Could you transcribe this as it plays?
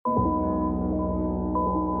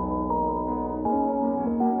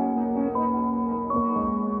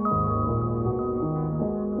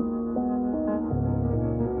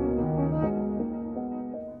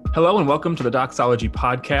Hello and welcome to the Doxology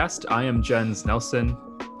Podcast. I am Jens Nelson.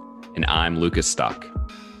 And I'm Lucas Stock.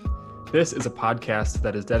 This is a podcast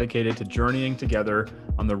that is dedicated to journeying together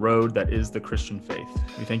on the road that is the Christian faith.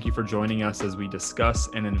 We thank you for joining us as we discuss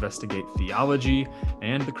and investigate theology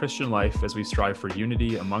and the Christian life as we strive for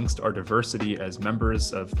unity amongst our diversity as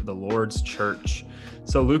members of the Lord's Church.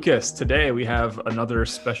 So Lucas, today we have another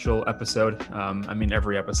special episode.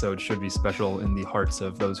 Every episode should be special in the hearts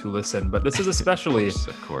of those who listen, but this is especially,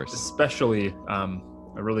 especially a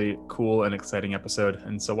really cool and exciting episode.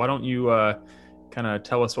 And so why don't you kind of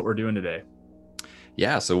tell us what we're doing today?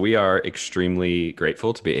 Yeah, so we are extremely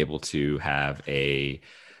grateful to be able to have a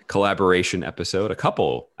collaboration episode, a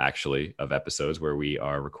couple actually of episodes where we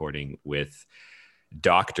are recording with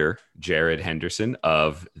Dr. Jared Henderson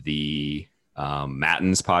of the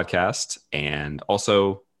Matins podcast, and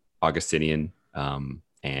also Augustinian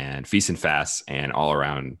and Feast and Fast, and all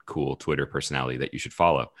around cool Twitter personality that you should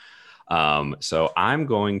follow. So I'm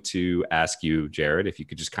going to ask you, Jared, if you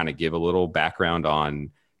could just kind of give a little background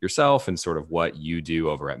on yourself and sort of what you do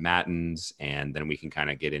over at Matins, and then we can kind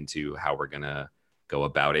of get into how we're going to go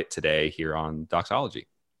about it today here on Doxology.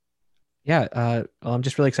 Yeah, well, I'm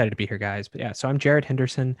just really excited to be here, guys. But yeah, so I'm Jared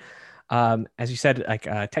Henderson. As you said,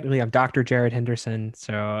 technically I'm Dr. Jared Henderson.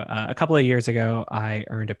 So a couple of years ago, I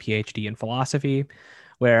earned a PhD in philosophy,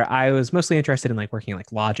 where I was mostly interested in working in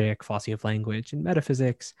logic, philosophy of language, and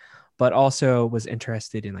metaphysics, but also was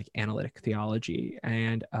interested in analytic theology.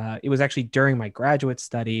 And it was actually during my graduate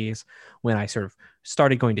studies when I sort of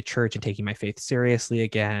started going to church and taking my faith seriously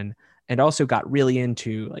again, and also got really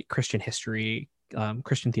into Christian history,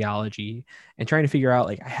 Christian theology, and trying to figure out,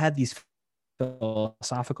 I had these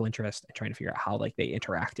philosophical interests and trying to figure out how they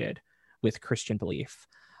interacted with Christian belief.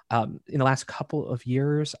 In the last couple of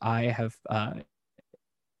years, I have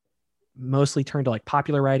mostly turned to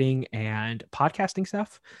popular writing and podcasting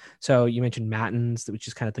stuff. So you mentioned Matins, which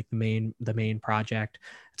is kind of the main project.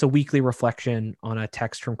 It's a weekly reflection on a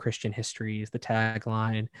text from Christian history is the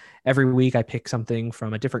tagline. Every week I pick something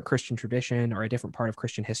from a different Christian tradition or a different part of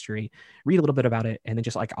Christian history, read a little bit about it, and then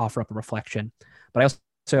just offer up a reflection. But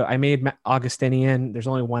I made Augustinian. There's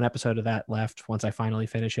only one episode of that left once I finally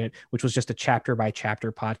finish it, which was just a chapter by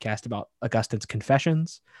chapter podcast about Augustine's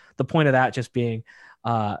Confessions. The point of that just being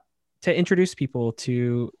to introduce people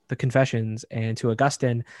to the Confessions and to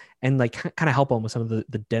Augustine, and kind of help them with some of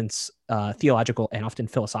the dense theological and often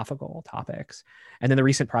philosophical topics. And then the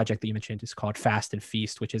recent project that you mentioned is called Fast and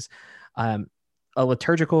Feast, which is a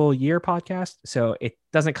liturgical year podcast. So it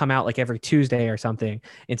doesn't come out every Tuesday or something.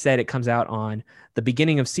 Instead, it comes out on the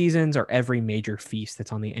beginning of seasons or every major feast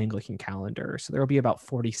that's on the Anglican calendar. So there will be about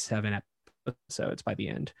 47 episodes by the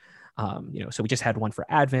end. So we just had one for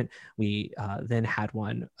Advent. We then had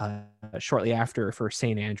one shortly after for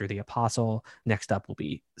St. Andrew the Apostle. Next up will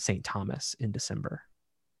be St. Thomas in December.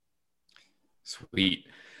 Sweet.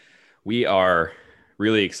 We are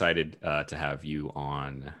really excited to have you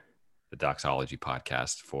on the Doxology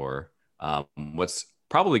podcast for what's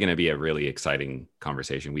probably going to be a really exciting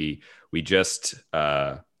conversation. We just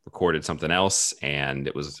recorded something else, and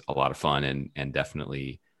it was a lot of fun and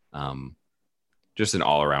definitely just an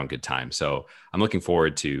all-around good time. So I'm looking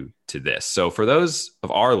forward to this. So for those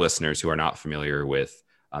of our listeners who are not familiar with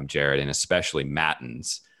Jared, and especially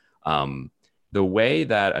Matins, the way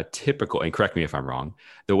that a typical, and correct me if I'm wrong,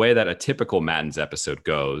 the way that a typical Matins episode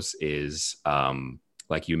goes is,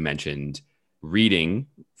 like you mentioned, reading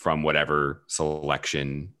from whatever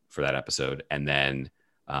selection for that episode, and then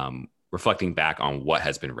reflecting back on what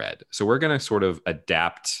has been read. So we're going to sort of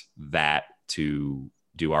adapt that to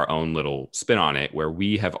do our own little spin on it, where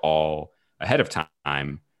we have all ahead of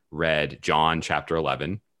time read John chapter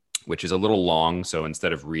 11, which is a little long. So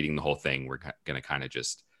instead of reading the whole thing, we're going to kind of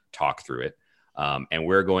just talk through it. And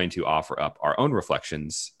we're going to offer up our own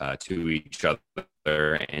reflections to each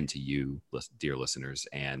other and to you, dear listeners,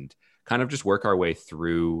 and kind of just work our way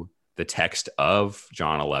through the text of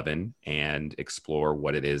John 11 and explore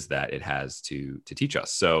what it is that it has to teach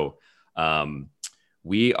us. So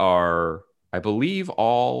we are, I believe,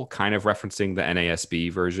 all kind of referencing the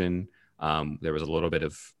NASB version. There was a little bit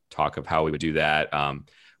of talk of how we would do that.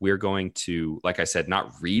 We're going to, like I said,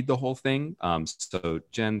 not read the whole thing. So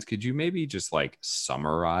Jens, could you maybe just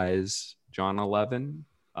summarize John 11?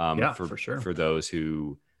 For sure. For those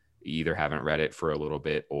who either haven't read it for a little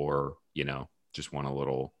bit or, just want a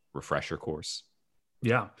little refresher course.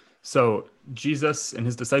 Yeah. So Jesus and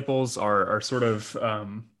his disciples are sort of,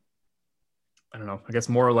 I guess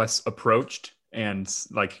more or less approached, and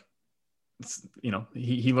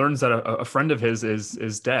he learns that a friend of his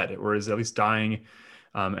is dead, or is at least dying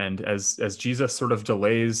And as Jesus sort of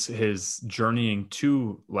delays his journeying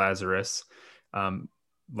to Lazarus,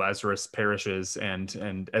 Lazarus perishes,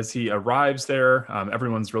 and as he arrives there,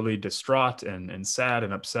 everyone's really distraught and sad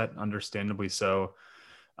and upset, understandably so.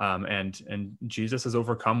 And Jesus is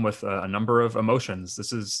overcome with a number of emotions.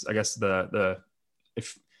 This is, I guess, the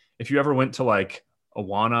if you ever went to like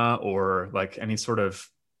Awana or like any sort of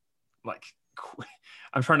like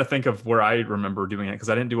I'm trying to think of where I remember doing it because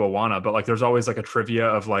I didn't do Awana, but like there's always like a trivia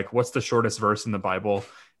of like what's the shortest verse in the Bible,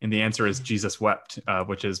 and the answer is Jesus wept,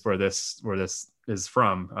 which is where this is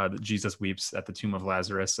from. That Jesus weeps at the tomb of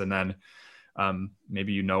Lazarus, and then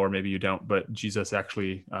maybe you know or maybe you don't, but Jesus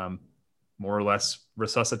actually more or less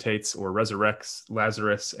resuscitates or resurrects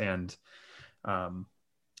Lazarus, and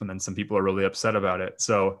then some people are really upset about it.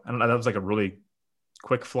 So I don't know. That was like a really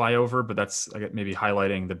quick flyover, but that's like maybe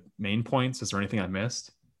highlighting the main points. Is there anything I missed?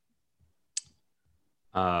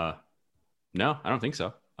 No, I don't think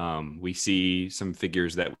so. We see some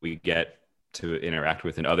figures that we get to interact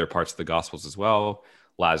with in other parts of the Gospels as well.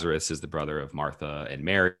 Lazarus is the brother of Martha and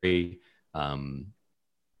Mary,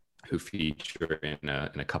 who feature in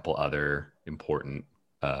a couple other important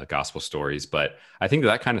Gospel stories. But I think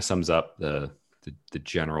that kind of sums up the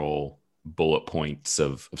general bullet points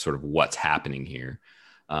of sort of what's happening here.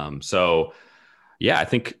 So yeah, I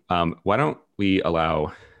think why don't we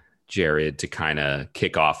allow Jared to kind of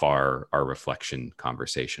kick off our reflection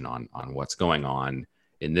conversation on what's going on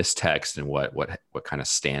in this text and what kind of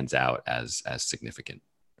stands out as significant.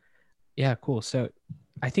 Yeah, cool. So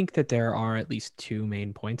I think that there are at least two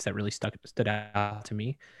main points that really stood out to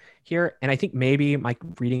me here. And I think maybe my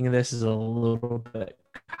reading of this is a little bit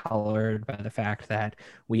colored by the fact that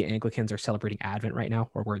we Anglicans are celebrating Advent right now,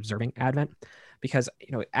 or we're observing Advent, because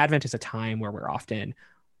Advent is a time where we're often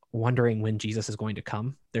wondering when Jesus is going to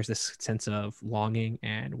come. There's this sense of longing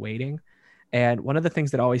and waiting. And one of the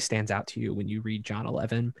things that always stands out to you when you read John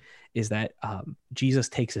 11 is that Jesus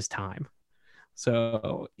takes his time.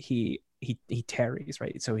 So he tarries,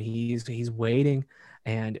 right? So he's waiting,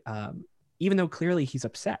 and even though clearly he's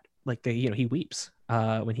upset, like he weeps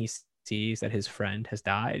when he sees that his friend has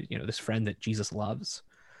died. This friend that Jesus loves,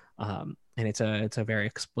 and it's a very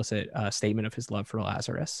explicit statement of his love for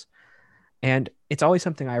Lazarus. And it's always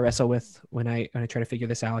something I wrestle with when I try to figure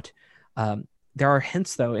this out. There are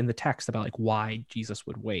hints though in the text about like why Jesus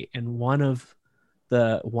would wait, and one of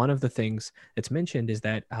the things that's mentioned is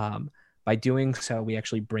that by doing so, we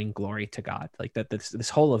actually bring glory to God. Like that, this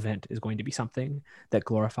whole event is going to be something that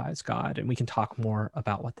glorifies God, and we can talk more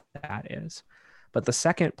about what that is. But the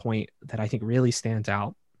second point that I think really stands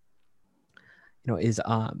out, is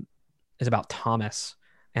about Thomas,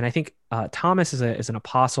 and I think Thomas is an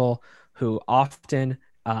apostle who often,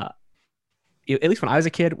 at least when I was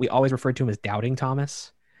a kid, we always referred to him as Doubting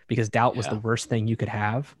Thomas, because doubt was the worst thing you could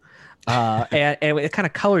have. And it kind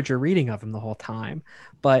of colored your reading of him the whole time.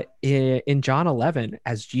 But in John 11,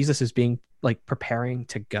 as Jesus is being like preparing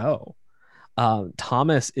to go,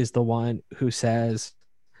 Thomas is the one who says,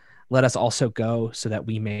 "Let us also go so that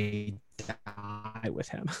we may die with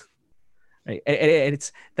him." Right? And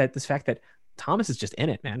it's that this fact that Thomas is just in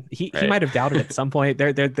it, man. He might have doubted at some point.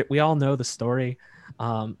 We all know the story,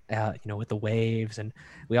 with the waves, and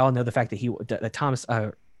we all know the fact that Thomas,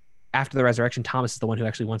 after the resurrection, Thomas is the one who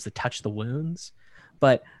actually wants to touch the wounds.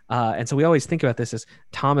 But and so we always think about this as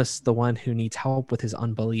Thomas, the one who needs help with his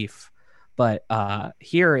unbelief. But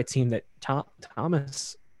here it seemed that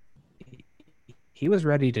Thomas, he was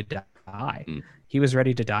ready to die. He was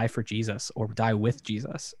ready to die for Jesus or die with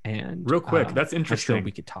Jesus. And real quick, that's interesting. I'm sure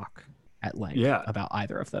we could talk at length about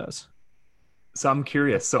either of those. So I'm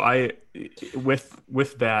curious. So I,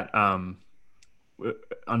 with that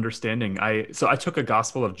understanding, I took a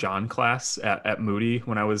Gospel of John class at Moody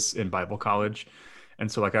when I was in Bible college.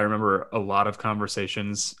 And so like, I remember a lot of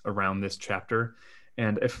conversations around this chapter.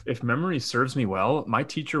 And if memory serves me well, my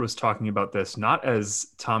teacher was talking about this, not as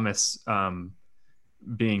Thomas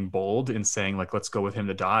being bold in saying like, let's go with him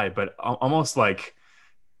to die, but almost like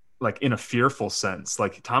in a fearful sense.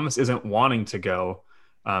 Like Thomas isn't wanting to go.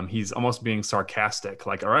 He's almost being sarcastic.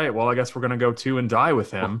 Like, all right, well, I guess we're going to go too and die with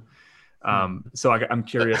him. So I'm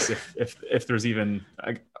curious if there's even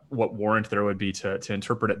what warrant there would be to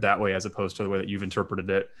interpret it that way, as opposed to the way that you've interpreted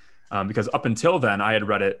it. Because up until then, I had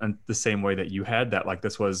read it in the same way that you had, that like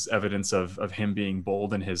this was evidence of him being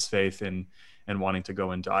bold in his faith and wanting to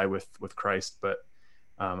go and die with Christ. But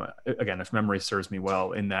again, if memory serves me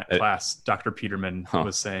well, in that class, Dr. Peterman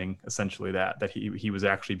was saying essentially that he was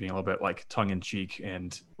actually being a little bit like tongue in cheek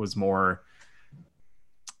and was more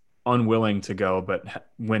unwilling to go, but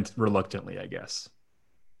went reluctantly, I guess.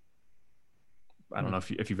 I don't know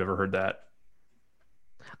if you've ever heard that.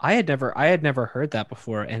 I had never heard that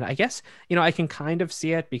before. And I guess, I can kind of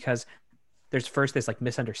see it because there's first this like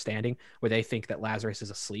misunderstanding where they think that Lazarus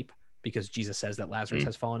is asleep because Jesus says that Lazarus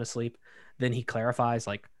has fallen asleep. Then he clarifies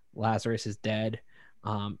like Lazarus is dead.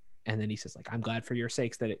 And then he says like, I'm glad for your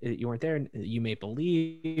sakes that you weren't there and you may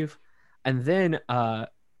believe. And then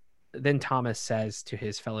Thomas says to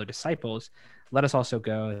his fellow disciples, let us also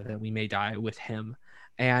go that we may die with him.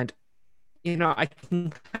 And I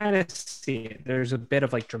can kind of see it. There's a bit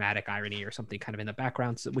of like dramatic irony or something kind of in the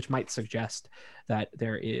background, which might suggest that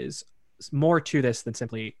there is more to this than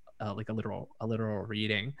simply like a literal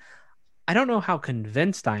reading. I don't know how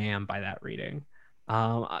convinced I am by that reading.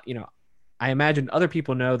 I imagine other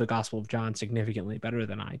people know the Gospel of John significantly better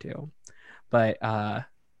than I do, but when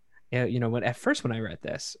I read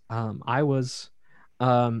this, I was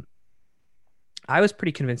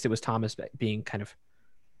pretty convinced it was Thomas being kind of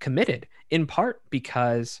committed, in part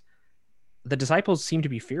because the disciples seem to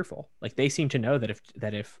be fearful. Like they seem to know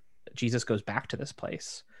that if Jesus goes back to this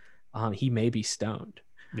place, he may be stoned.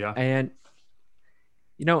 Yeah. And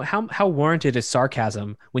how warranted is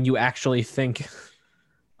sarcasm when you actually think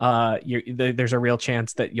there's a real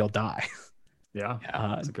chance that you'll die? Yeah,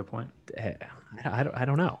 that's a good point. I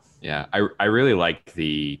don't know. Yeah, I really like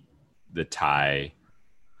the tie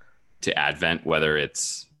to Advent, whether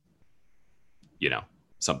it's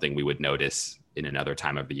something we would notice in another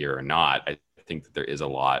time of the year or not. I think that there is a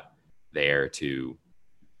lot there to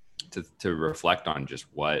reflect on just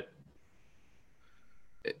what,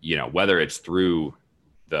 whether it's through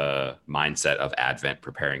the mindset of Advent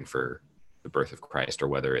preparing for the birth of Christ or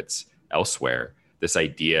whether it's elsewhere, this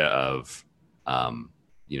idea of,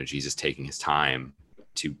 Jesus taking his time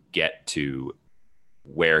to get to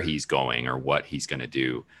where he's going or what he's going to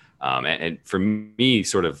do. And for me,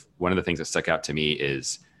 sort of one of the things that stuck out to me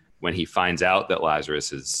is when he finds out that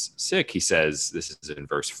Lazarus is sick, he says, this is in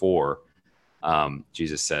verse 4,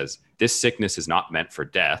 Jesus says, this sickness is not meant for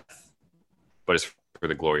death, but is for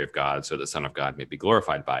the glory of God, so the Son of God may be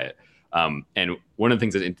glorified by it. And one of the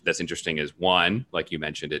things that's interesting is, one, like you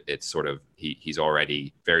mentioned, it's sort of, he's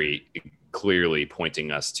already very clearly pointing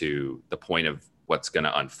us to the point of what's going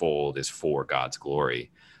to unfold is for God's glory.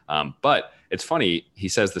 But it's funny, he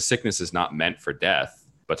says the sickness is not meant for death,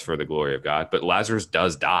 but for the glory of God. But Lazarus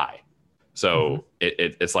does die. So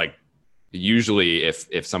it's like, usually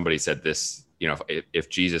if somebody said this, if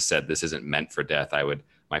Jesus said this isn't meant for death,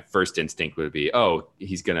 my first instinct would be, oh,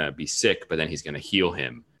 he's going to be sick, but then he's going to heal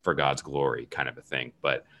him for God's glory, kind of a thing.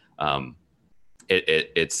 But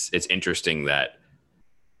it's interesting that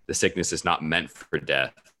the sickness is not meant for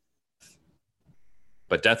death,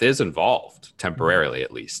 but death is involved temporarily,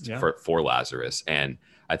 at least for Lazarus. And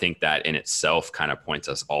I think that in itself kind of points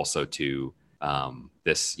us also to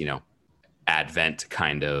this, Advent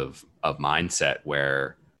kind of mindset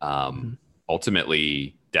where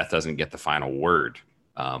ultimately death doesn't get the final word.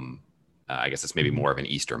 I guess it's maybe more of an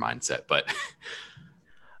Easter mindset, but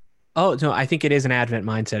Oh, no, I think it is an Advent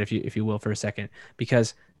mindset, if you will, for a second,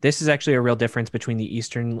 because this is actually a real difference between the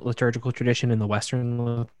Eastern liturgical tradition and the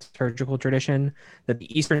Western liturgical tradition. That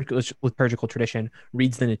the Eastern liturgical tradition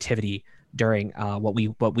reads the Nativity during what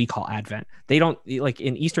we call Advent. They don't, like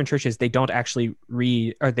in Eastern churches, they don't actually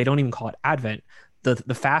read, or they don't even call it Advent.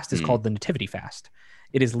 The fast is called the Nativity fast.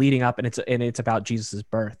 It is leading up, and it's about Jesus's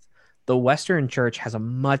birth. The Western church has a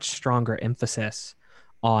much stronger emphasis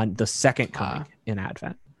on the second coming in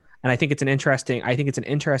Advent. And I think it's an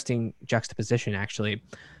interesting juxtaposition, actually,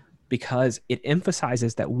 because it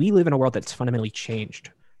emphasizes that we live in a world that's fundamentally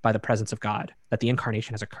changed by the presence of God, that the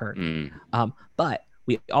incarnation has occurred. But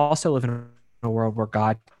we also live in a world where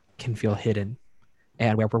God can feel hidden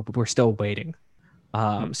and where we're still waiting.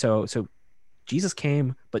 So Jesus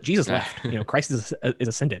came, but Jesus left. Christ is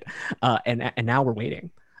ascended, and now we're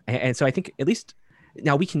waiting. And so I think at least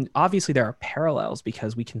now obviously there are parallels,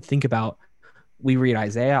 because we read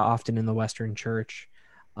Isaiah often in the Western church,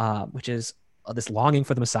 which is this longing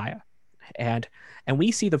for the Messiah. And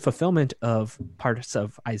we see the fulfillment of parts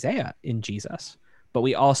of Isaiah in Jesus, but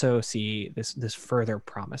we also see this further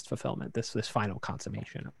promised fulfillment, this final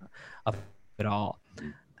consummation of it all.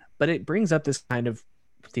 But it brings up this kind of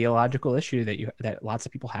theological issue that lots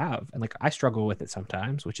of people have. And like, I struggle with it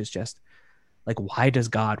sometimes, which is just like, why does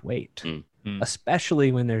God wait?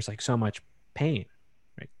 Especially when there's like so much pain.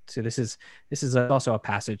 Right. So this is also a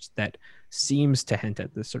passage that seems to hint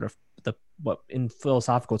at this sort of what in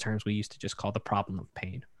philosophical terms we used to just call the problem of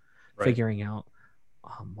pain, figuring out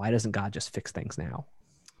why doesn't God just fix things now?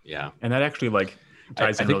 Yeah, and that actually like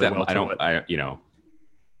ties in really well.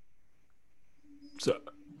 So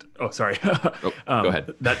Oh, sorry. Oh, go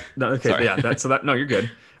ahead. Okay. Sorry. Yeah. No, you're good.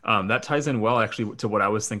 That ties in well, actually, to what I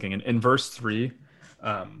was thinking. In verse 3,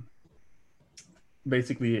 um,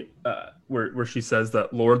 basically, where she says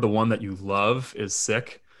that, Lord, the one that you love is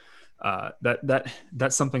sick.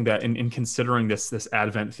 That's something that in considering this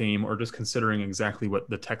Advent theme, or just considering exactly what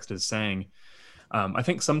the text is saying, I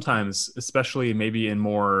think sometimes, especially maybe in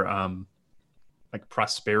more like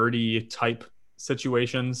prosperity type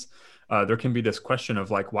situations, there can be this question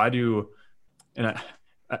of like, why do and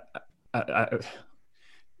I, I,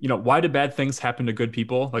 why do bad things happen to good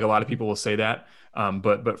people? Like, a lot of people will say that,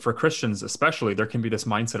 but for Christians especially, there can be this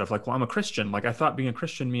mindset of like, well, I'm a Christian. Like, I thought being a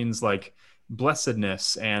Christian means like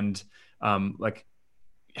blessedness and like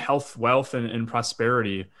health, wealth, and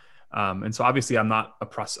prosperity. And so obviously I'm not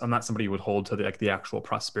somebody who would hold to the actual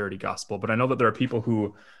prosperity gospel, but I know that there are people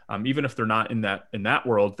who, even if they're not in that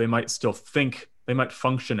world, they might still think they might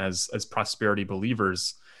function as prosperity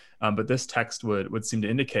believers. But this text would seem to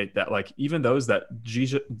indicate that, like, even those that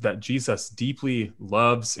Jesus deeply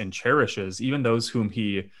loves and cherishes, even those whom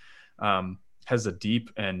he has a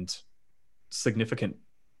deep and significant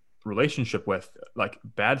relationship with, like,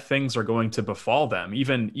 bad things are going to befall them,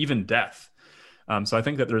 even death. So I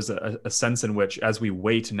think that there's a sense in which, as we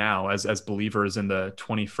wait now, as believers in the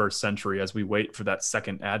 21st century, as we wait for that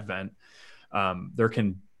second advent, there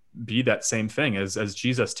can be that same thing. As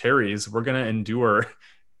Jesus tarries, we're going to endure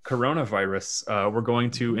coronavirus. We're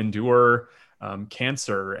going to endure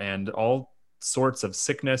cancer and all sorts of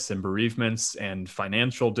sickness and bereavements and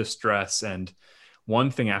financial distress and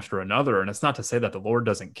one thing after another. And it's not to say that the Lord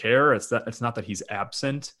doesn't care. It's not that he's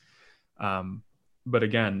absent. But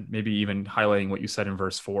again, maybe even highlighting what you said in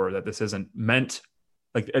verse 4, that this isn't meant,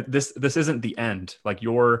 like, this isn't the end. Like,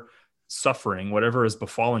 your suffering, whatever is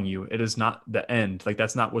befalling you, it is not the end. Like,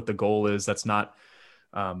 that's not what the goal is. That's not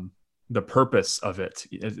the purpose of it.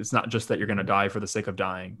 It's not just that you're going to die for the sake of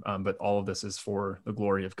dying, but all of this is for the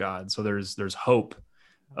glory of God. So there's hope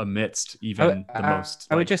amidst even the most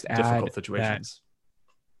I would just difficult add situations.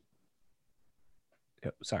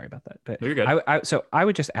 Sorry about that, but no, you're good. So I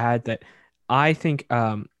would just add that I think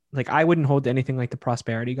like, I wouldn't hold to anything like the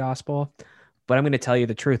prosperity gospel, but I'm going to tell you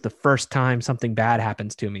the truth. The first time something bad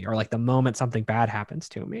happens to me, or like the moment something bad happens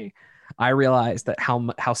to me, I realize that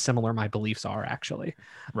how similar my beliefs are, actually,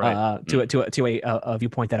 Right. to a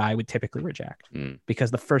viewpoint that I would typically reject.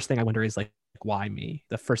 Because the first thing I wonder is, like, why me?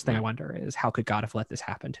 The first thing I wonder is, how could God have let this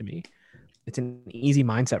happen to me? It's an easy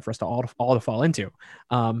mindset for us to all to fall into.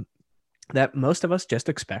 That most of us just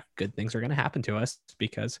expect good things are going to happen to us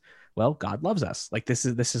because, well, God loves us. Like, this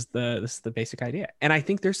is the basic idea, and I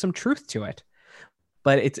think there's some truth to it,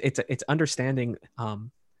 but it's understanding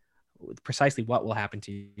precisely what will happen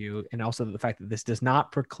to you, and also the fact that this does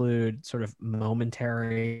not preclude sort of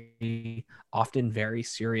momentary, often very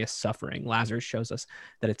serious suffering. Lazarus shows us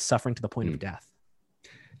that it's suffering to the point of death.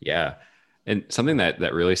 Yeah, and something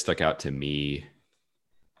that really stuck out to me,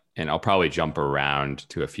 and I'll probably jump around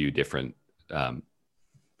to a few different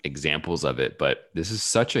examples of it, but this is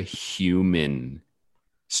such a human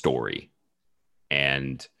story.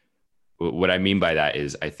 And what I mean by that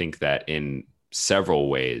is, I think that in several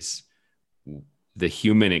ways, the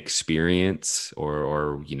human experience,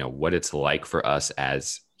 or what it's like for us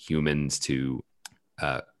as humans to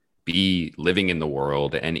be living in the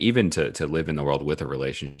world, and even to live in the world with a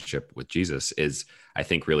relationship with Jesus, is, I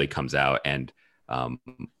think, really comes out. And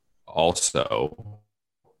also,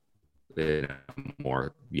 in a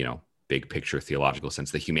more big picture theological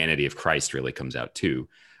sense, the humanity of Christ really comes out too,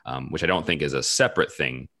 which I don't think is a separate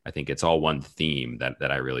thing. I think it's all one theme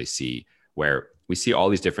that I really see, where we see all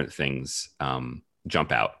these different things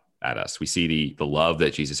jump out at us. We see the love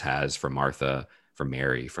that Jesus has for Martha, for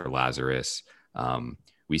Mary, for Lazarus.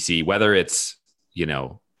 We see whether it's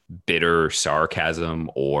bitter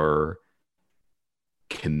sarcasm or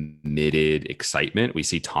committed excitement. We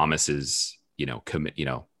see Thomas's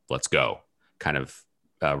let's go kind of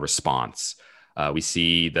response. We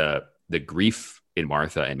see the grief in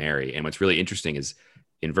Martha and Mary. And what's really interesting is,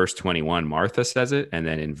 in verse 21, Martha says it, and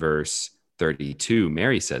then in verse 32,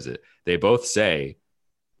 Mary says it. They both say,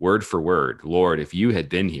 word for word, Lord, if you had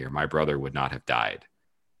been here, my brother would not have died.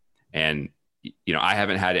 And I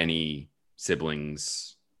haven't had any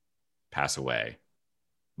siblings pass away,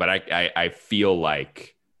 but I feel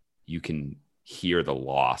like you can hear the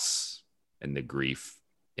loss and the grief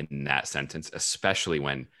in that sentence, especially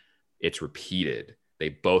when it's repeated. They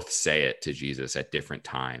both say it to Jesus at different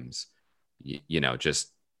times,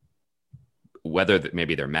 just whether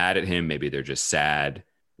maybe they're mad at him, maybe they're just sad,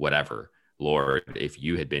 whatever. Lord, if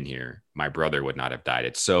you had been here, my brother would not have died.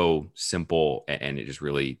 It's so simple. And it just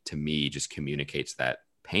really, to me, just communicates that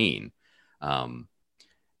pain.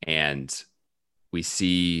 And we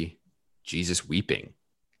see Jesus weeping.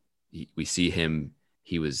 We see him,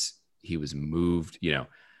 he was moved,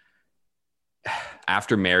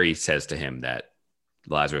 after Mary says to him that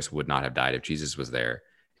Lazarus would not have died if Jesus was there.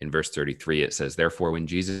 In verse 33, it says, therefore, when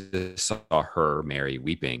Jesus saw her, Mary,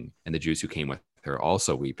 weeping, and the Jews who came with her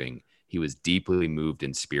also weeping, he was deeply moved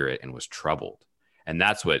in spirit and was troubled. And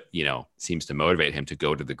that's what, seems to motivate him to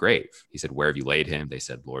go to the grave. He said, where have you laid him? They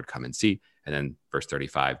said, Lord, come and see. And then verse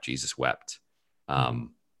 35, Jesus wept.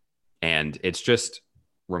 And it's just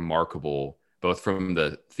remarkable, both from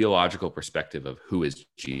the theological perspective of who is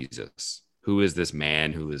Jesus, who is this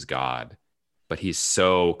man who is God, but he's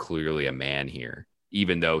so clearly a man here,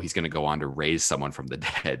 even though he's going to go on to raise someone from the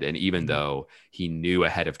dead. And even though he knew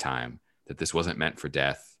ahead of time that this wasn't meant for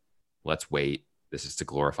death, let's wait. This is to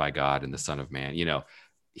glorify God and the Son of Man.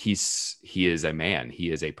 He is a man. He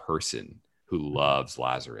is a person who loves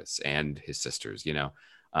Lazarus and his sisters,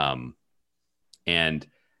 and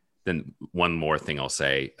then one more thing I'll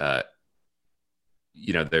say,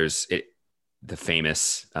 there's the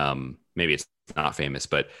famous, maybe it's not famous,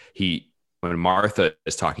 but when Martha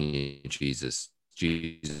is talking to Jesus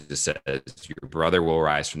says, your brother will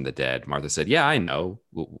rise from the dead. Martha said, yeah, I know,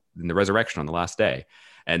 in the resurrection on the last day.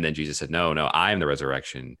 And then Jesus said, no, I am the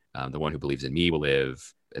resurrection. The one who believes in me will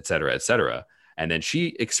live, et cetera, et cetera. And then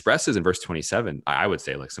she expresses in verse 27, I would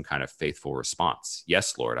say, like some kind of faithful response.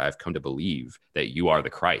 Yes, Lord, I've come to believe that you are the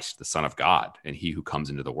Christ, the Son of God, and he who comes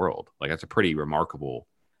into the world. Like, that's a pretty remarkable,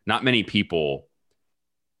 not many people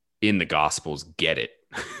in the Gospels get it,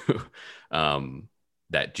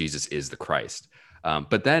 that Jesus is the Christ.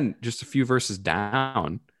 But then just a few verses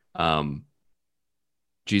down,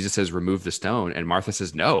 Jesus says, remove the stone. And Martha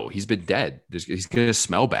says, no, he's been dead. He's going to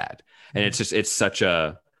smell bad. And it's such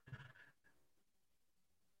a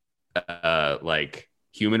like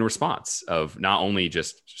human response of not only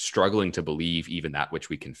just struggling to believe even that which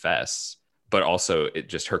we confess, but also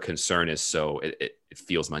her concern is so it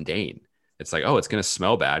feels mundane. It's like, oh, it's going to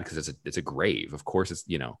smell bad because it's a grave. Of course, it's,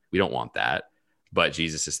 we don't want that. But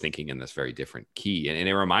Jesus is thinking in this very different key. And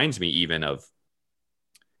it reminds me even of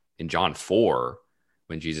in John 4,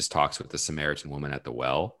 when Jesus talks with the Samaritan woman at the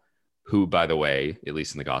well, who, by the way, at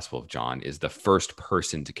least in the Gospel of John, is the first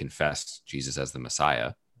person to confess Jesus as the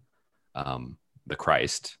Messiah, the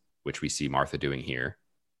Christ, which we see Martha doing here.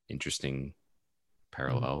 Interesting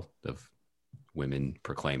parallel of women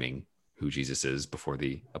proclaiming who Jesus is before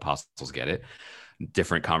the apostles get it.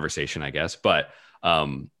 Different conversation, I guess. But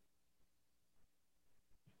the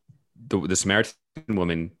Samaritan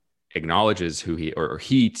woman acknowledges who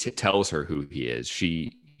he tells her who he is.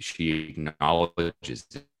 She acknowledges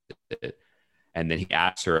it, and then he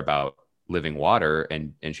asks her about living water,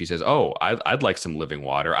 and she says, "Oh, I'd like some living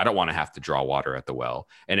water. I don't want to have to draw water at the well."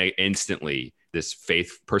 And instantly, this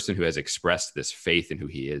faith person who has expressed this faith in who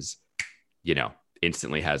he is,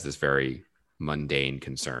 instantly has this very mundane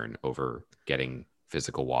concern over getting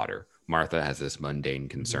physical water. Martha has this mundane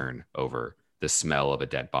concern over the smell of a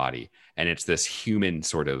dead body. And it's this human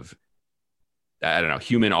sort of, I don't know,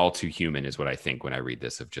 human, all too human is what I think when I read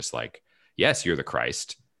this, of just like, yes, you're the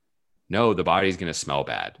Christ. No, the body's going to smell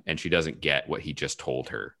bad. And she doesn't get what he just told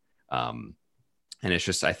her. And it's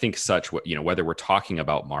just, I think such what, whether we're talking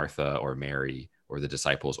about Martha or Mary or the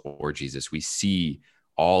disciples or Jesus, we see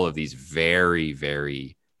all of these very,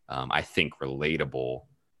 very, I think, relatable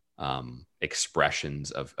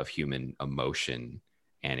expressions of human emotion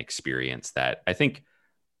and experience that I think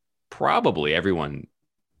probably everyone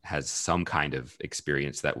has some kind of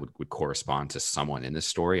experience that would correspond to someone in this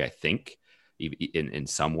story. I think in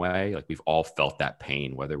some way, like we've all felt that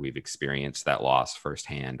pain, whether we've experienced that loss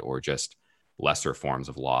firsthand or just lesser forms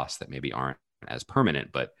of loss that maybe aren't as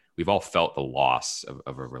permanent, but we've all felt the loss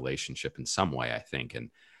of a relationship in some way, I think.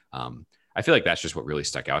 And I feel like that's just what really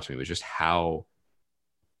stuck out to me, was just how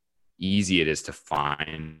easy it is to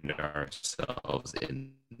find ourselves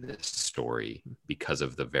in this story because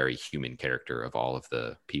of the very human character of all of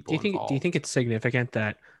the people involved. Do you think it's significant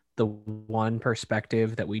that the one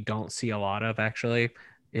perspective that we don't see a lot of actually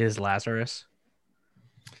is Lazarus?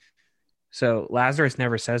 So Lazarus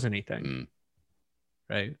never says anything,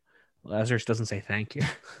 right? Lazarus doesn't say thank you,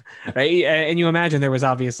 right? And you imagine there's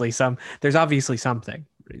obviously something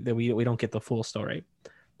that we don't get the full story,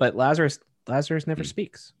 but Lazarus never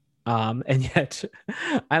speaks. And yet,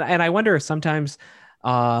 and I wonder if sometimes,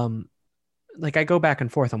 like I go back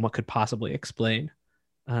and forth on what could possibly explain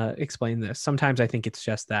this. Sometimes I think it's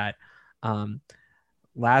just that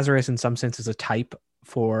Lazarus in some sense is a type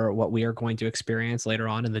for what we are going to experience later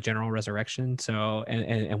on in the general resurrection. So,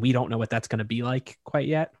 and we don't know what that's going to be like quite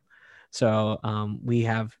yet. So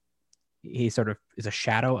he sort of is a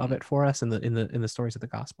shadow of it for us in the stories of the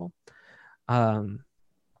gospel.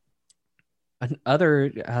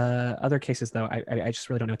 Other cases though, I just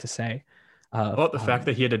really don't know what to say. Well, the fact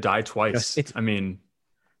that he had to die twice. I mean,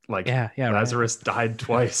 like Lazarus died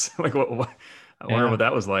twice. Like what I wonder what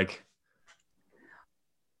that was like.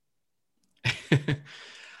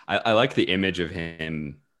 I like the image of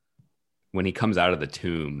him when he comes out of the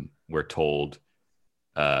tomb. We're told,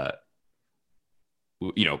 like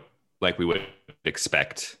we would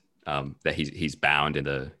expect, that he's bound in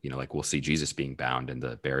the, like we'll see Jesus being bound in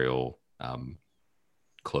the burial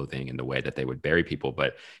clothing in the way that they would bury people,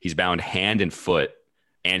 but he's bound hand and foot,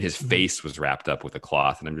 and his face was wrapped up with a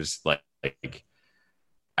cloth. And I'm just like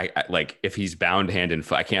I like, if he's bound hand and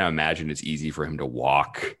foot, I can't imagine it's easy for him to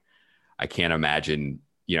walk. I can't imagine,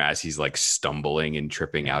 as he's like stumbling and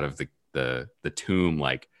tripping out of the tomb,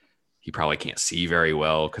 like he probably can't see very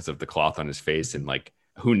well because of the cloth on his face. And like,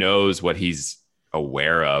 who knows what he's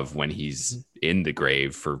aware of when he's in the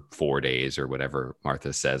grave for 4 days or whatever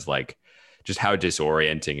Martha says, like just how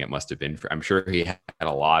disorienting it must have been I'm sure he had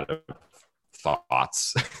a lot of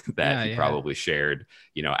thoughts that he probably shared,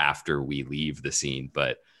 after we leave the scene.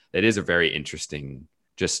 But it is a very interesting,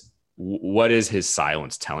 just what is his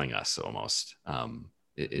silence telling us almost,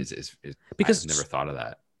 because I've never thought of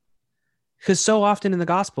that. Because so often in the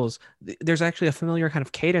Gospels, there's actually a familiar kind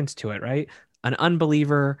of cadence to it, right? An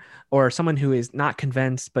unbeliever or someone who is not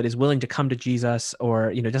convinced but is willing to come to Jesus,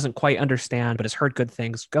 or doesn't quite understand but has heard good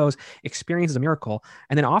things, goes, experiences a miracle,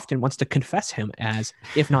 and then often wants to confess him as,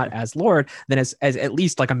 if not as Lord, then as at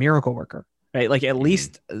least like a miracle worker, right? Like at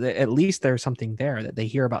least there's something there that they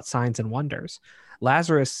hear about signs and wonders.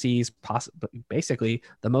 Lazarus sees basically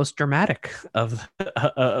the most dramatic of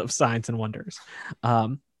signs and wonders,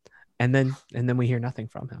 and then we hear nothing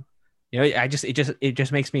from him. It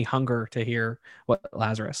just makes me hunger to hear what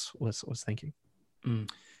Lazarus was thinking.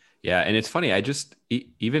 Yeah, and it's funny. I just,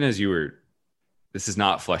 even as you were, this is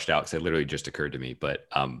not fleshed out because it literally just occurred to me. But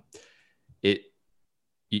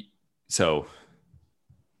so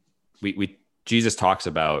Jesus talks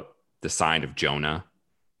about the sign of Jonah.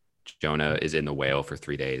 Jonah is in the whale for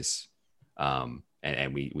 3 days, and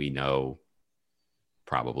we know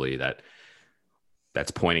probably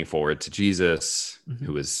that's pointing forward to Jesus,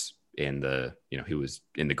 who was in the he was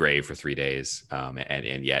in the grave for 3 days,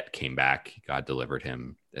 and yet came back. God delivered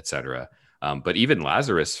him, etc. But even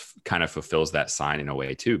Lazarus kind of fulfills that sign in a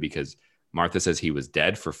way too, because Martha says he was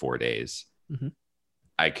dead for 4 days.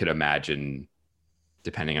 I could imagine,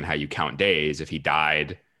 depending on how you count days, if he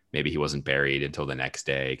died, maybe he wasn't buried until the next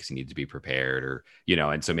day because he needed to be prepared, or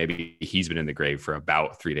and so maybe he's been in the grave for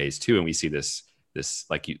about 3 days too, and we see this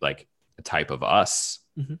like a type of us.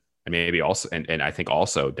 And maybe also, and I think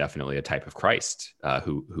also definitely a type of Christ,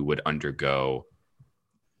 who would undergo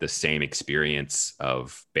the same experience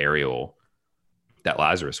of burial that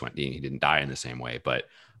Lazarus went. He didn't die in the same way, but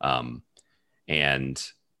and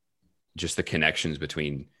just the connections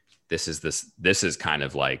between this is kind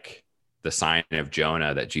of like the sign of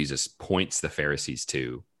Jonah that Jesus points the Pharisees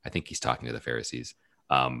to. I think he's talking to the Pharisees,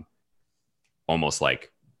 almost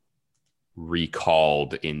like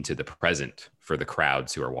recalled into the present for the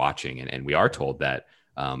crowds who are watching. And we are told that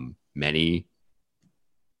many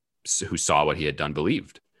who saw what he had done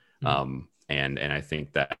believed. And I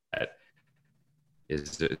think that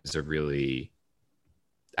is a really,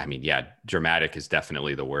 dramatic is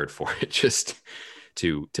definitely the word for it. Just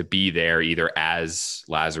to be there either as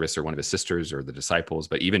Lazarus or one of his sisters or the disciples,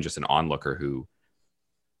 but even just an onlooker who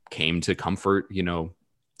came to comfort,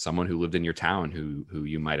 someone who lived in your town who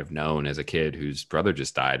you might have known as a kid whose brother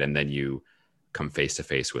just died, and then you come face to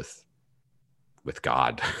face with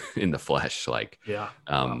God in the flesh. Like, I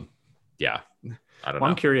don't know.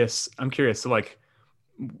 I'm curious. So like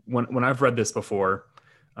when I've read this before,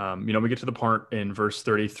 we get to the part in verse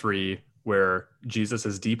 33 where Jesus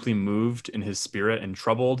is deeply moved in his spirit and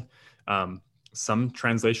troubled. Some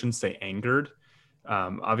translations say angered.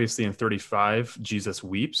 Obviously in 35, Jesus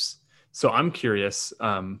weeps. So I'm curious,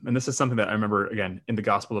 and this is something that I remember, again, in the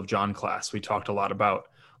Gospel of John class, we talked a lot about.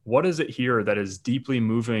 What is it here that is deeply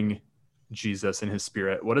moving Jesus in his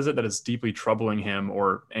spirit? What is it that is deeply troubling him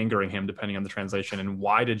or angering him, depending on the translation? And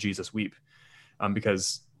why did Jesus weep?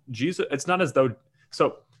 Because Jesus, it's not as though,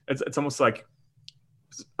 so it's almost like,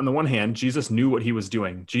 on the one hand, Jesus knew what he was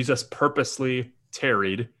doing. Jesus purposely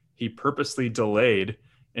tarried. He purposely delayed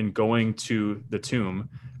in going to the tomb,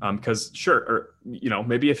 because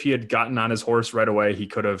maybe if he had gotten on his horse right away, he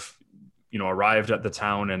could have, arrived at the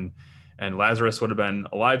town and Lazarus would have been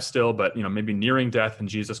alive still, but maybe nearing death, and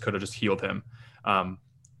Jesus could have just healed him.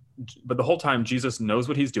 but the whole time Jesus knows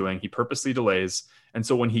what he's doing. He purposely delays. And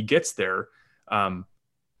so when he gets there,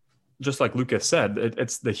 just like Lucas said,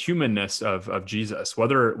 it's the humanness of Jesus,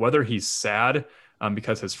 whether he's sad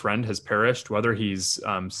because his friend has perished, whether he's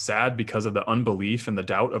sad because of the unbelief and the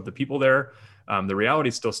doubt of the people there. The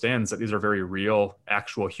reality still stands that these are very real,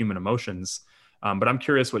 actual human emotions. But I'm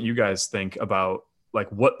curious what you guys think about like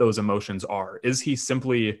what those emotions are. Is he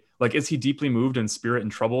deeply moved in spirit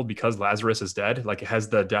and troubled because Lazarus is dead? Like, has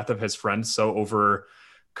the death of his friend so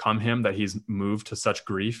overcome him that he's moved to such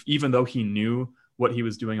grief, even though he knew what he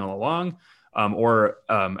was doing all along? Or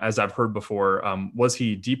as I've heard before, was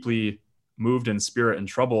he deeply moved in spirit and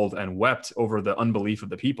troubled and wept over the unbelief of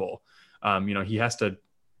the people? He has to,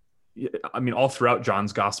 all throughout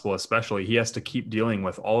John's gospel, especially, he has to keep dealing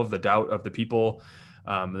with all of the doubt of the people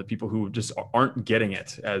who just aren't getting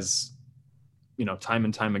it, as time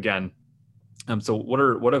and time again. So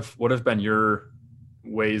what have been your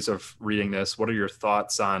ways of reading this? What are your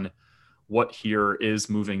thoughts on what here is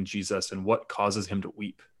moving Jesus and what causes him to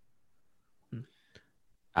weep?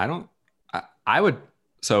 I don't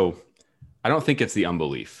think it's the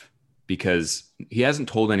unbelief, because he hasn't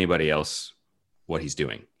told anybody else what he's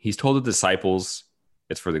doing. He's told the disciples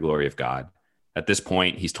it's for the glory of God. At this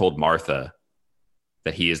point, he's told Martha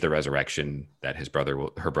that he is the resurrection, that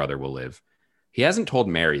her brother will live. He hasn't told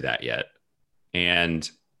Mary that yet. And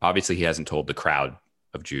obviously he hasn't told the crowd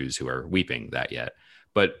of Jews who are weeping that yet.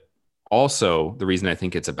 But also the reason I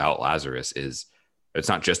think it's about Lazarus is it's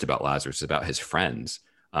not just about Lazarus, it's about his friends.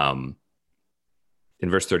 In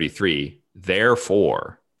verse 33,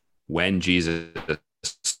 therefore, when Jesus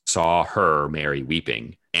saw her, Mary,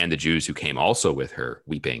 weeping, and the Jews who came also with her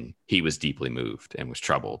weeping, he was deeply moved and was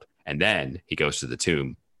troubled. And then he goes to the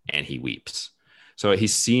tomb and he weeps. So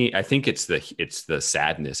he's seeing, I think it's the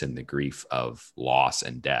sadness and the grief of loss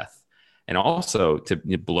and death. And also, to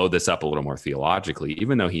blow this up a little more theologically,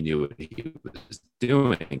 even though he knew what he was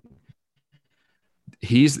doing,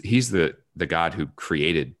 he's the God who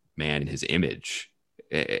created man in his image.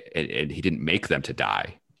 And he didn't make them to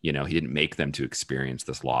die. He didn't make them to experience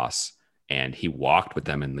this loss. And he walked with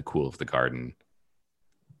them in the cool of the garden.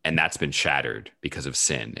 And that's been shattered because of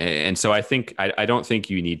sin. And so I think, I don't think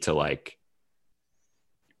you need to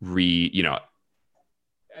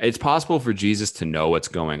it's possible for Jesus to know what's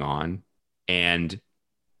going on and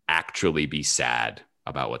actually be sad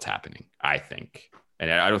about what's happening, I think. And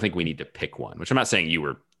I don't think we need to pick one, which I'm not saying you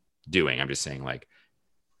were doing. I'm just saying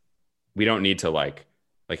we don't need to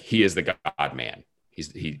he is the God man.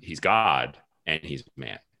 He's God and he's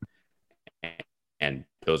man. And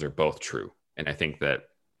those are both true. And I think that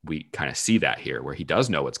we kind of see that here, where he does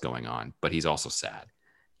know what's going on, but he's also sad.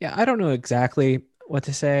 Yeah, I don't know exactly what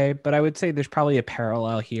to say, but I would say there's probably a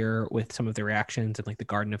parallel here with some of the reactions in the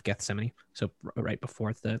Garden of Gethsemane. So right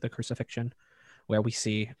before the crucifixion, where we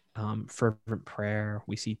see fervent prayer,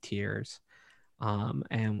 we see tears.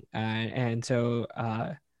 And so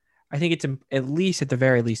I think it's at the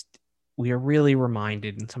very least, we are really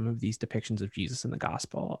reminded in some of these depictions of Jesus in the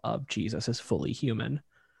gospel of Jesus as fully human,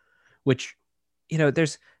 which,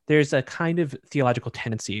 there's a kind of theological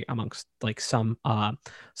tendency amongst some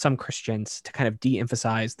Christians to kind of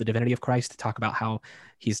de-emphasize the divinity of Christ, to talk about how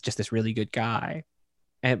he's just this really good guy.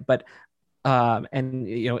 But not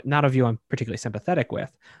a view I'm particularly sympathetic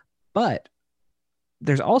with, but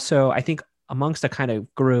there's also, I think, amongst a kind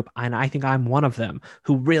of group, and I think I'm one of them,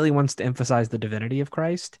 who really wants to emphasize the divinity of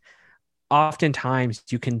Christ. Oftentimes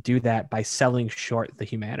you can do that by selling short the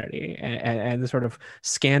humanity, and the sort of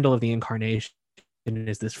scandal of the incarnation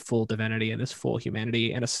is this full divinity and this full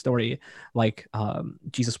humanity, and a story like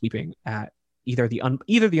Jesus weeping at either the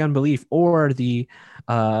unbelief or the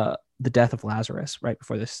death of Lazarus right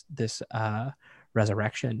before this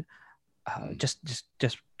resurrection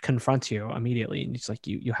just confronts you immediately, and it's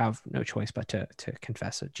you have no choice but to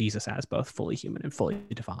confess Jesus as both fully human and fully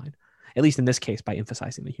divine, at least in this case by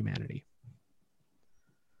emphasizing the humanity.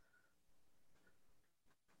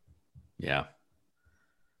 Yeah.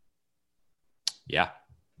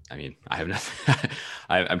 I have nothing.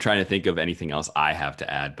 I'm trying to think of anything else I have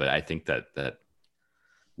to add, but I think that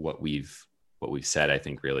what we've said, I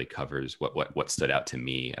think, really covers what stood out to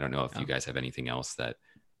me. I don't know if you guys have anything else that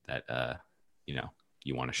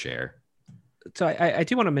you want to share. So I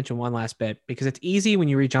do want to mention one last bit, because it's easy when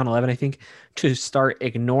you read John 11, I think, to start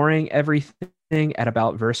ignoring everything at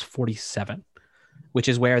about verse 47. Which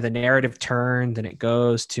is where the narrative turns and it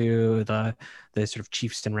goes to the sort of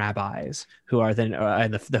chiefs and rabbis who are then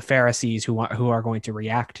the Pharisees who are going to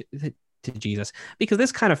react to Jesus, because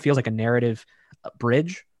this kind of feels like a narrative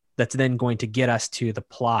bridge that's then going to get us to the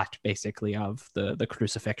plot basically of the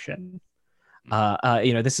crucifixion.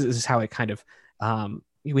 This is how it kind of,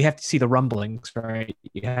 we have to see the rumblings, right?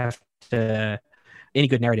 You have to, any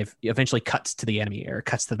good narrative eventually cuts to the enemy or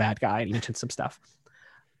cuts to the bad guy, and he mentions some stuff.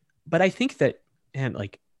 But I think that, and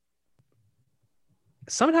like,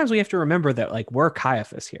 sometimes we have to remember that, like, we're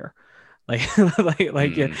Caiaphas here. Like,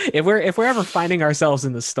 if we're ever finding ourselves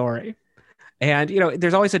in the story, and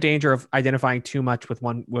there's always a danger of identifying too much with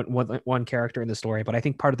one character in the story. But I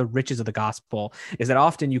think part of the riches of the gospel is that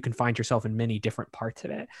often you can find yourself in many different parts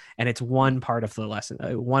of it, and it's one part of the lesson,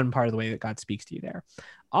 one part of the way that God speaks to you there.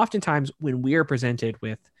 Oftentimes, when we are presented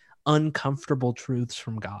with uncomfortable truths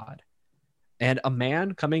from God, and a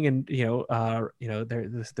man coming in,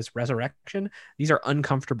 this resurrection, these are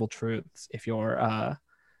uncomfortable truths if you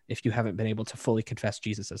haven't been able to fully confess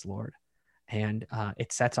Jesus as Lord. And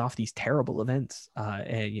it sets off these terrible events.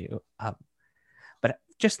 But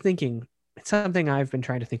just thinking, it's something I've been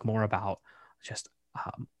trying to think more about. Just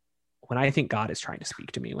when I think God is trying to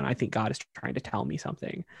speak to me, when I think God is trying to tell me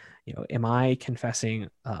something, am I confessing?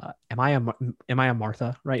 Am I a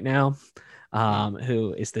Martha right now,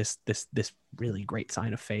 who is this really great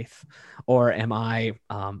sign of faith, or am I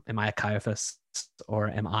a Caiaphas, or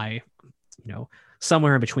am I,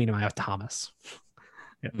 somewhere in between? Am I a Thomas?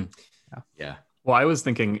 Yeah. Well, I was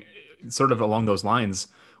thinking sort of along those lines,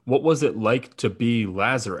 what was it like to be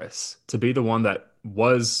Lazarus, to be the one that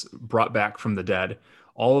was brought back from the dead?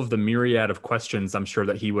 All of the myriad of questions I'm sure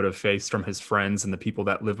that he would have faced from his friends and the people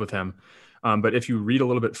that live with him. But if you read a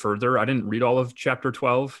little bit further, I didn't read all of chapter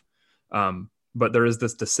 12, but there is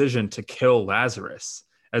this decision to kill Lazarus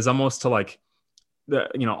as almost to like,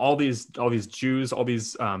 all these Jews, all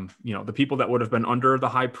these, the people that would have been under the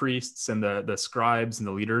high priests and the scribes and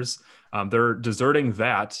the leaders, they're deserting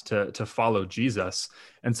that to follow Jesus.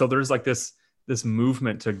 And so there's like this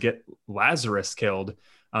movement to get Lazarus killed.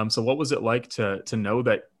 So what was it like to know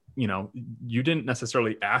that, you didn't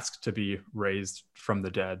necessarily ask to be raised from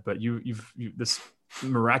the dead, but you've this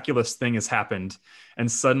miraculous thing has happened, and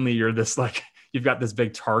suddenly you're this, like, you've got this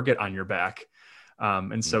big target on your back.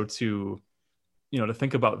 And so to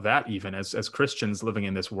think about that, even as Christians living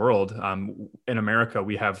in this world, in America,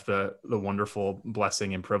 we have the wonderful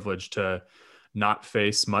blessing and privilege to not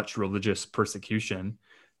face much religious persecution.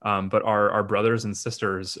 But our brothers and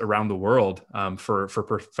sisters around the world, for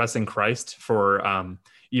professing Christ, for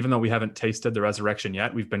even though we haven't tasted the resurrection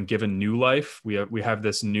yet, we've been given new life. We have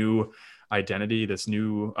this new identity, this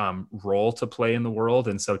new role to play in the world.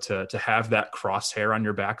 And so to have that crosshair on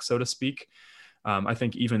your back, so to speak, I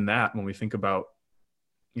think even that, when we think about,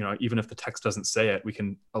 even if the text doesn't say it, we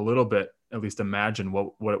can a little bit at least imagine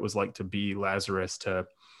what it was like to be Lazarus, to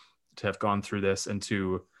have gone through this, and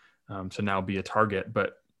to now be a target.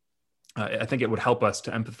 But I think it would help us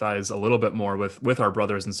to empathize a little bit more with our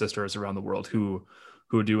brothers and sisters around the world who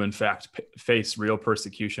do in fact face real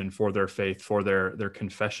persecution for their faith, for their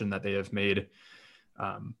confession that they have made.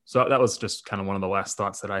 So that was just kind of one of the last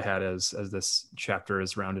thoughts that I had as this chapter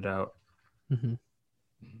is rounded out. Mm-hmm.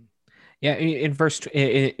 Yeah,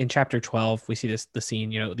 in chapter 12, we see the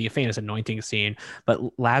scene, the famous anointing scene, but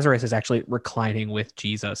Lazarus is actually reclining with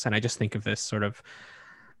Jesus. And I just think of this sort of,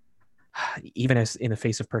 even as in the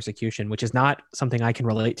face of persecution, which is not something I can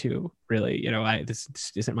relate to, really.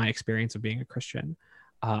 This isn't my experience of being a Christian,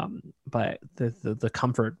 but the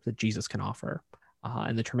comfort that Jesus can offer,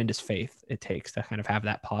 and the tremendous faith it takes to kind of have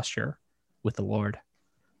that posture with the Lord.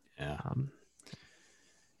 Yeah.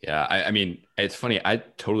 Yeah. I mean, it's funny. I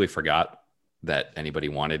totally forgot that anybody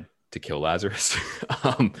wanted to kill Lazarus.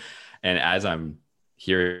 And as I'm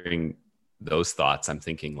hearing those thoughts, I'm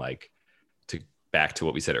thinking back to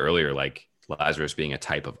what we said earlier, like Lazarus being a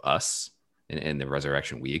type of us in the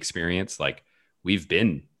resurrection we experience. Like, we've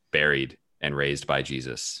been buried and raised by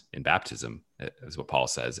Jesus in baptism, is what Paul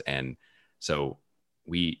says. And so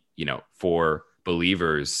we, for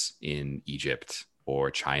believers in Egypt or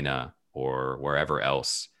China or wherever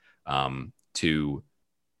else, to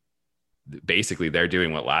basically, they're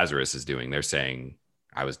doing what Lazarus is doing. They're saying,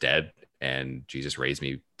 I was dead and Jesus raised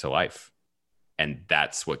me to life. And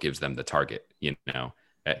that's what gives them the target,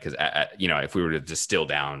 because, if we were to distill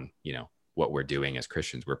down, what we're doing as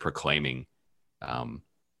Christians, we're proclaiming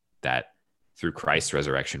that through Christ's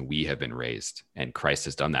resurrection, we have been raised, and Christ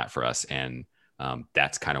has done that for us. And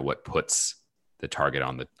that's kind of what puts the target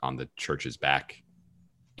on the church's back,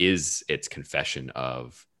 is its confession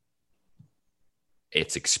of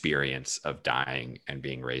its experience of dying and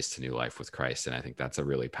being raised to new life with Christ. And I think that's a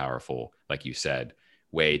really powerful, like you said,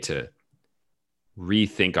 way to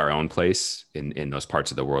rethink our own place in those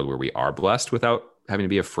parts of the world where we are blessed without having to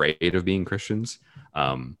be afraid of being Christians,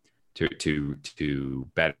 to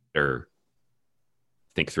better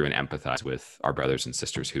think through and empathize with our brothers and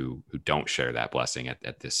sisters who don't share that blessing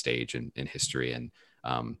at this stage in history. And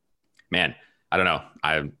man, I don't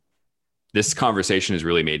know. This conversation has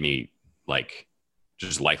really made me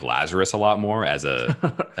just like Lazarus a lot more as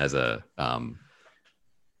an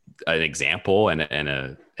example and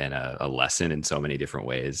a lesson in so many different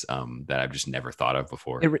ways that I've just never thought of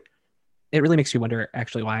before. It really makes you wonder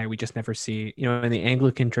actually why we just never see, in the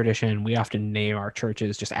Anglican tradition, we often name our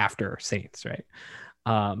churches just after saints, right?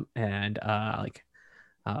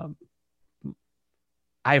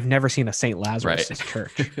 I've never seen a Saint Lazarus'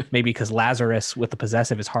 church, maybe because Lazarus with the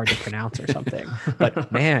possessive is hard to pronounce or something.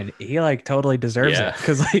 But man, he totally deserves it,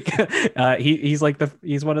 because he's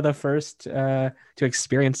one of the first to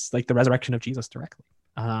experience the resurrection of Jesus directly.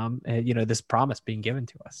 And this promise being given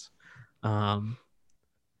to us.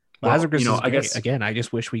 Lazarus is great. I guess again, I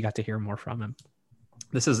just wish we got to hear more from him.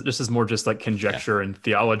 This is more just conjecture and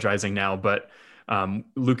theologizing now, but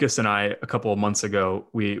Lucas and I, a couple of months ago,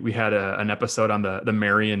 we had an episode on the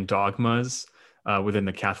Marian dogmas within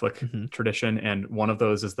the Catholic tradition, and one of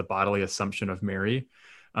those is the bodily assumption of Mary.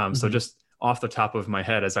 So just off the top of my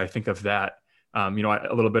head, as I think of that, a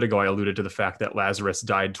little bit ago I alluded to the fact that Lazarus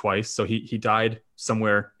died twice. So he died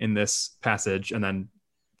somewhere in this passage, and then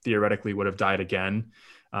theoretically would have died again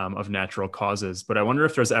of natural causes. But I wonder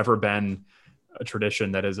if there's ever been a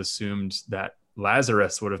tradition that has assumed that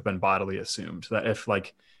Lazarus would have been bodily assumed, that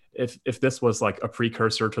if this was a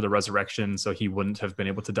precursor to the resurrection, so he wouldn't have been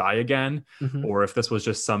able to die again, or if this was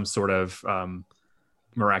just some sort of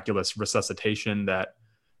miraculous resuscitation that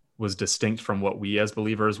was distinct from what we as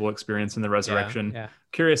believers will experience in the resurrection.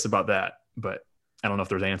 Curious about that, but I don't know if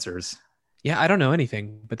there's answers. I don't know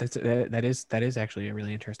anything, but that is actually a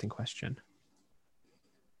really interesting question.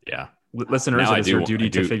 Listeners, it is your duty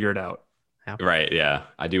to figure it out. Right. Yeah.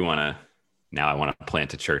 I want to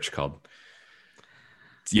plant a church called,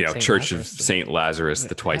 Church of Saint Lazarus,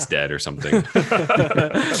 the twice dead or something.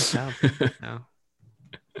 No.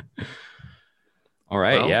 All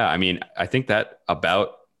right. Well, I mean, I think that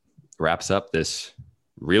about wraps up this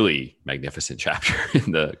really magnificent chapter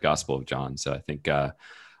in the Gospel of John. So I think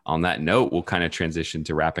on that note, we'll kind of transition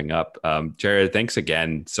to wrapping up. Jared, thanks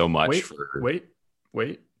again so much. Wait.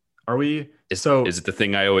 Are we? Is it the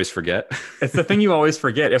thing I always forget? It's the thing you always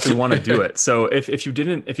forget if we want to do it. So if you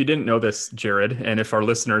didn't know this, Jared, and if our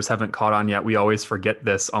listeners haven't caught on yet, we always forget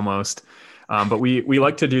this almost. But we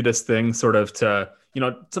like to do this thing sort of to,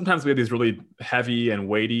 sometimes we have these really heavy and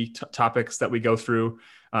weighty topics that we go through.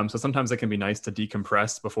 So sometimes it can be nice to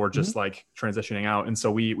decompress before just transitioning out. And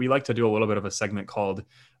so we like to do a little bit of a segment called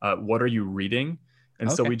What Are You Reading?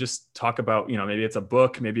 And so we just talk about, maybe it's a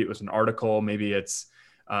book, maybe it was an article, maybe it's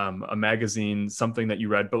a magazine, something that you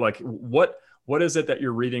read, but what is it that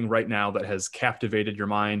you're reading right now that has captivated your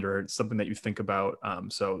mind, or something that you think about?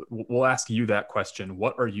 So we'll ask you that question.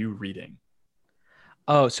 What are you reading?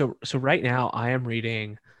 Oh, so right now I am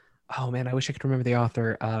reading, oh man, I wish I could remember the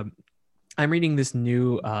author. I'm reading this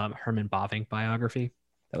new Herman Bavinck biography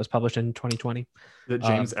that was published in 2020. The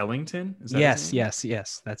James Ellington? Is that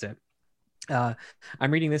yes, that's it. I'm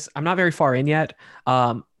reading this. I'm not very far in yet.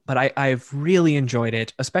 But I've really enjoyed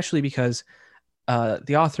it, especially because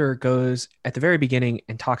the author goes at the very beginning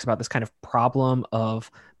and talks about this kind of problem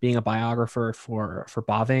of being a biographer for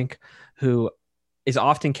Bavinck, who is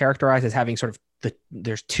often characterized as having sort of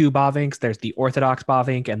there's two Bavincks. There's the Orthodox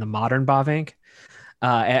Bavinck and the modern Bavinck.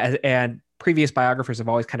 And previous biographers have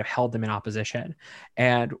always kind of held them in opposition.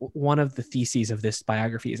 And one of the theses of this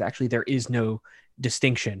biography is actually there is no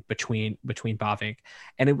distinction between Bavinck,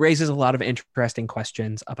 and it raises a lot of interesting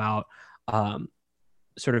questions about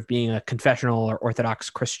sort of being a confessional or Orthodox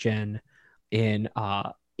Christian in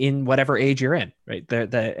whatever age you're in, right?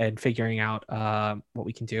 And figuring out what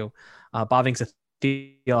we can do. Bavinck's a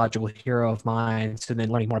theological hero of mine, so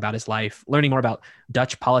then learning more about his life, learning more about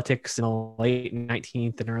Dutch politics in the late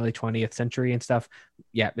 19th and early 20th century and stuff.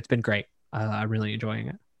 Yeah, it's been great. I'm really enjoying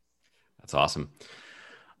it. That's awesome.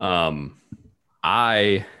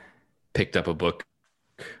 I picked up a book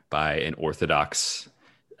by an Orthodox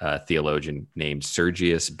theologian named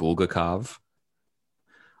Sergius Bulgakov,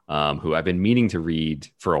 who I've been meaning to read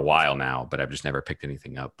for a while now, but I've just never picked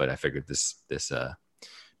anything up. But I figured this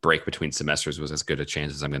break between semesters was as good a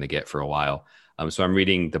chance as I'm going to get for a while. So I'm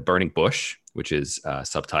reading The Burning Bush, which is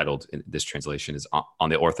subtitled in this translation is On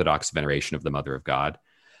the Orthodox Veneration of the Mother of God.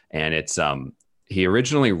 And it's he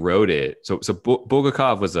originally wrote it. So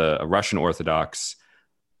Bulgakov was a Russian Orthodox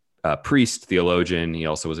priest, theologian. He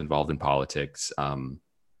also was involved in politics.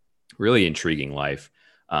 Really intriguing life.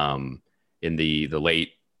 In the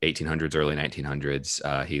late 1800s, early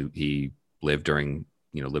 1900s, he lived during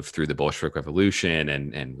lived through the Bolshevik Revolution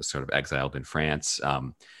and was sort of exiled in France.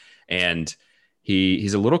 And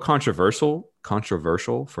he's a little controversial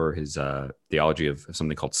for his theology of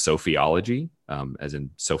something called sophiology, as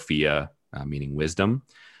in Sophia, meaning wisdom.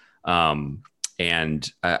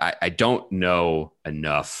 And I don't know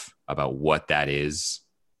enough about what that is,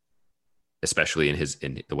 especially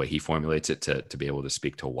in the way he formulates it, to be able to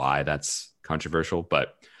speak to why that's controversial.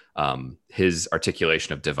 But his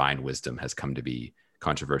articulation of divine wisdom has come to be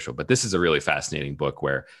controversial. But this is a really fascinating book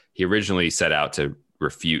where he originally set out to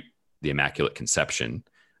refute the Immaculate Conception,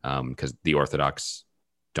 because the Orthodox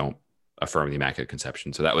don't affirm the Immaculate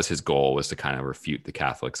Conception. So that was his goal, was to kind of refute the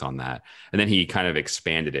Catholics on that. And then he kind of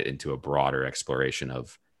expanded it into a broader exploration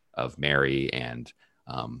of Mary. And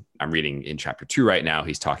I'm reading in chapter 2 right now.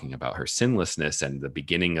 He's talking about her sinlessness, and the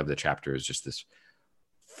beginning of the chapter is just this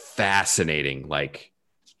fascinating, like,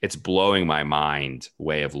 it's blowing my mind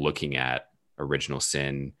way of looking at original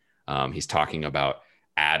sin. He's talking about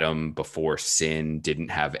Adam before sin didn't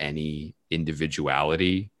have any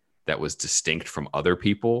individuality that was distinct from other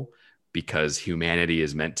people, because humanity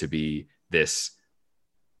is meant to be this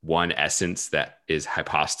one essence that is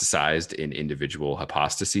hypostasized in individual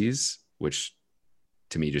hypostases, which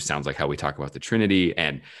to me just sounds like how we talk about the Trinity,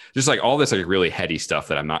 and just like all this like really heady stuff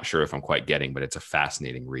that I'm not sure if I'm quite getting, but it's a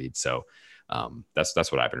fascinating read. So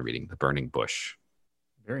that's what I've been reading, The Burning Bush.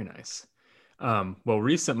 Very nice. Well,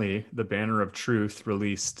 recently the Banner of Truth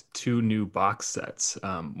released 2 new box sets.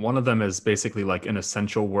 One of them is basically like an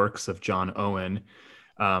essential works of John Owen.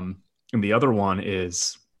 And the other one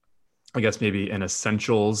is, I guess, maybe an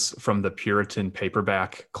essentials from the Puritan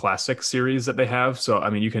paperback classic series that they have. So, I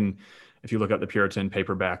mean, you can, if you look up the Puritan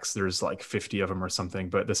paperbacks, there's like 50 of them or something,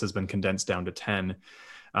 but this has been condensed down to 10.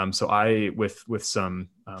 So I, with some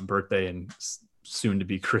birthday and soon to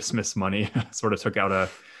be Christmas money, sort of took out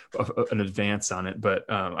an advance on it, but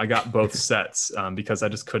I got both sets because I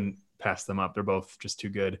just couldn't pass them up. They're both just too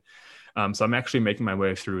good. So I'm actually making my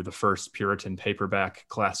way through the first Puritan paperback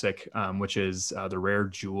classic, which is The Rare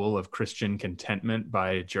Jewel of Christian Contentment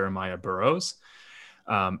by Jeremiah Burroughs.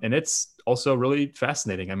 And it's also really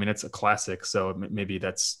fascinating. I mean, it's a classic, so maybe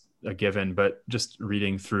that's a given, but just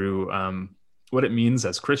reading through what it means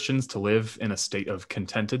as Christians to live in a state of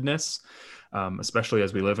contentedness, especially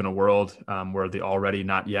as we live in a world where the already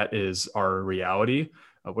not yet is our reality,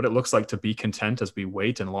 what it looks like to be content as we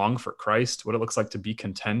wait and long for Christ, what it looks like to be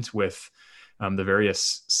content with the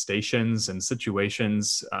various stations and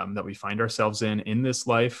situations that we find ourselves in this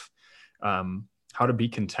life, how to be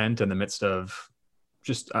content in the midst of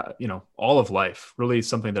just, all of life, really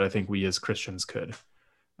something that I think we as Christians could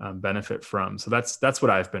benefit from. So that's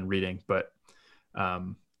what I've been reading. But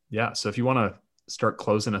so if you want to start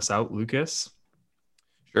closing us out, Lucas.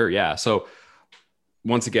 Sure. Yeah. So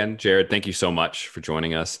once again, Jared, thank you so much for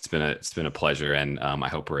joining us. It's been a pleasure. And I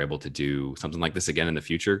hope we're able to do something like this again in the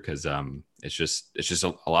future, because it's just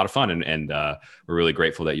a lot of fun. And we're really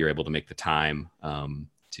grateful that you're able to make the time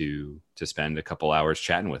to spend a couple hours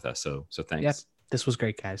chatting with us. So thanks. Yep. This was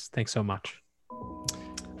great, guys. Thanks so much.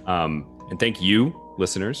 And thank you,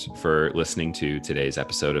 listeners, for listening to today's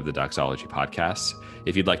episode of the Doxology Podcast.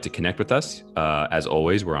 If you'd like to connect with us, as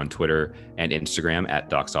always, we're on Twitter and Instagram at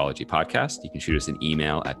Doxology Podcast. You can shoot us an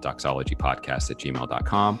email at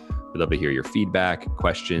doxologypodcast@gmail.com. We'd love to hear your feedback,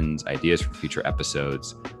 questions, ideas for future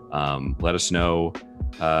episodes. Let us know,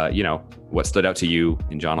 what stood out to you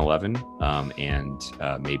in John 11, and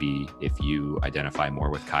maybe if you identify more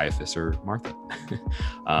with Caiaphas or Martha.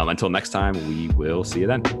 Until next time, we will see you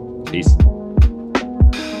then. Peace.